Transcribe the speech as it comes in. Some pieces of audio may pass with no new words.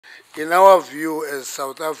In our view as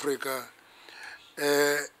South Africa,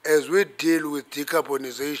 as we deal with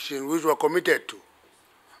decarbonization, which we're committed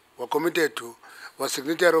to, we're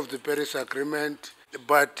signatory of the Paris Agreement,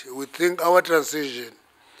 but we think our transition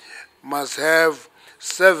must have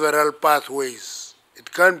several pathways.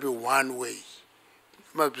 It can't be one way.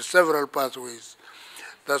 It must be several pathways.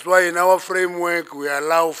 That's why in our framework we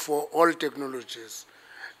allow for all technologies.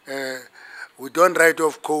 We don't write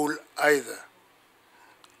off coal either.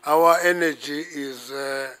 Our energy is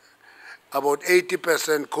about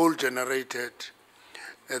 80% coal generated.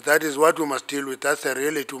 That is what we must deal with. That's the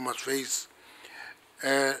reality we must face.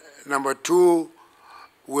 Number two,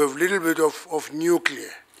 we have a little bit of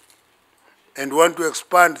nuclear and want to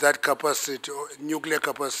expand that capacity, nuclear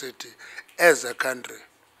capacity, as a country.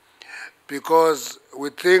 Because we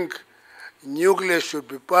think nuclear should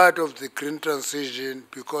be part of the green transition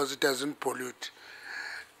because it doesn't pollute.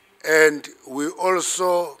 And we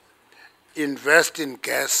also invest in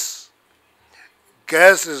gas.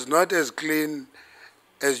 Gas is not as clean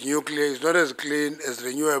as nuclear, it's not as clean as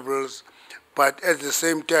renewables, but at the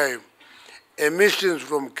same time, emissions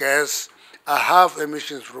from gas are half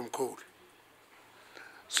emissions from coal.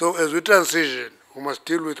 So as we transition, we must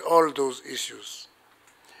deal with all those issues.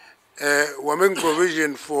 We're making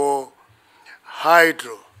provision for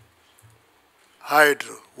hydro.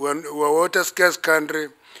 We're a water scarce country,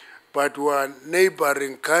 but we're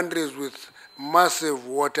neighboring countries with massive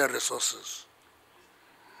water resources.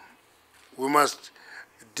 We must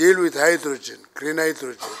deal with hydrogen, green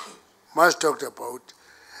hydrogen, much talked about.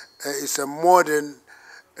 It's a modern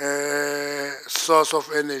source of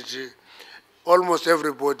energy. Almost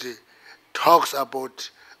everybody talks about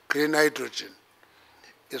green hydrogen.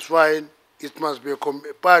 It's fine. It must be a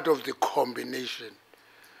part of the combination.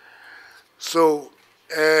 So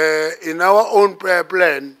in our own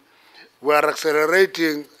plan, we are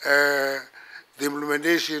accelerating the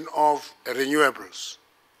implementation of renewables.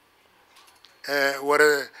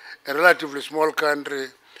 We're a relatively small country.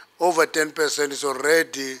 Over 10% is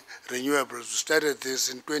already renewables. We started this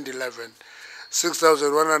in 2011.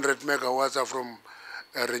 6,100 megawatts are from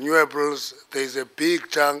renewables. There is a big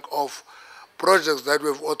chunk of projects that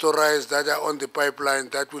we've authorized that are on the pipeline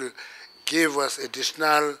that will give us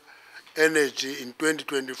additional energy in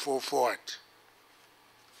 2024 forward.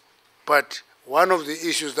 But one of the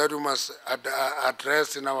issues that we must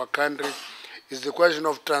address in our country is the question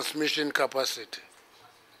of transmission capacity.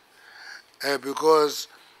 Because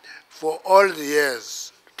for all the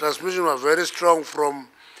years, transmission was very strong from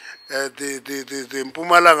the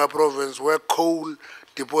Mpumalanga province where coal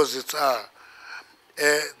deposits are.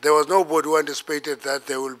 There was nobody who anticipated that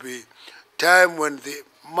there will be time when the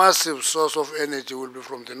massive source of energy will be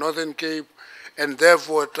from the Northern Cape, and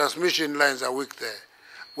therefore transmission lines are weak there.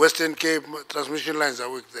 Western Cape transmission lines are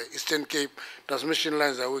weak there. Eastern Cape transmission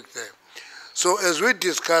lines are weak there. So as we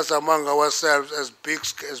discuss among ourselves as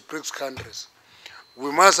Brics countries,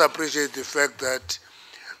 we must appreciate the fact that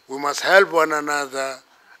we must help one another,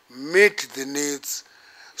 meet the needs,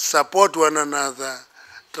 support one another,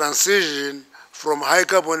 transition from high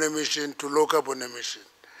carbon emission to low carbon emission.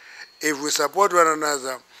 If we support one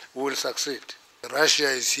another, we will succeed. Russia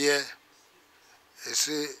is here. You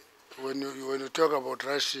see, when you talk about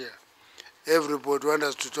Russia, everybody wants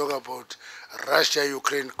us to talk about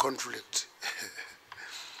Russia-Ukraine conflict.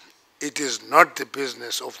 It is not the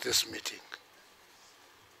business of this meeting.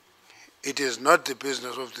 It is not the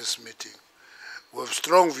business of this meeting. We have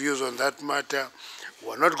strong views on that matter.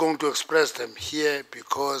 We're not going to express them here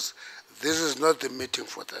because this is not the meeting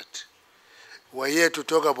for that. We're here to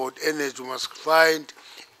talk about energy. We must find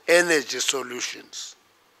energy solutions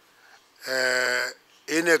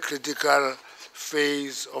in a critical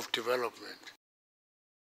phase of development.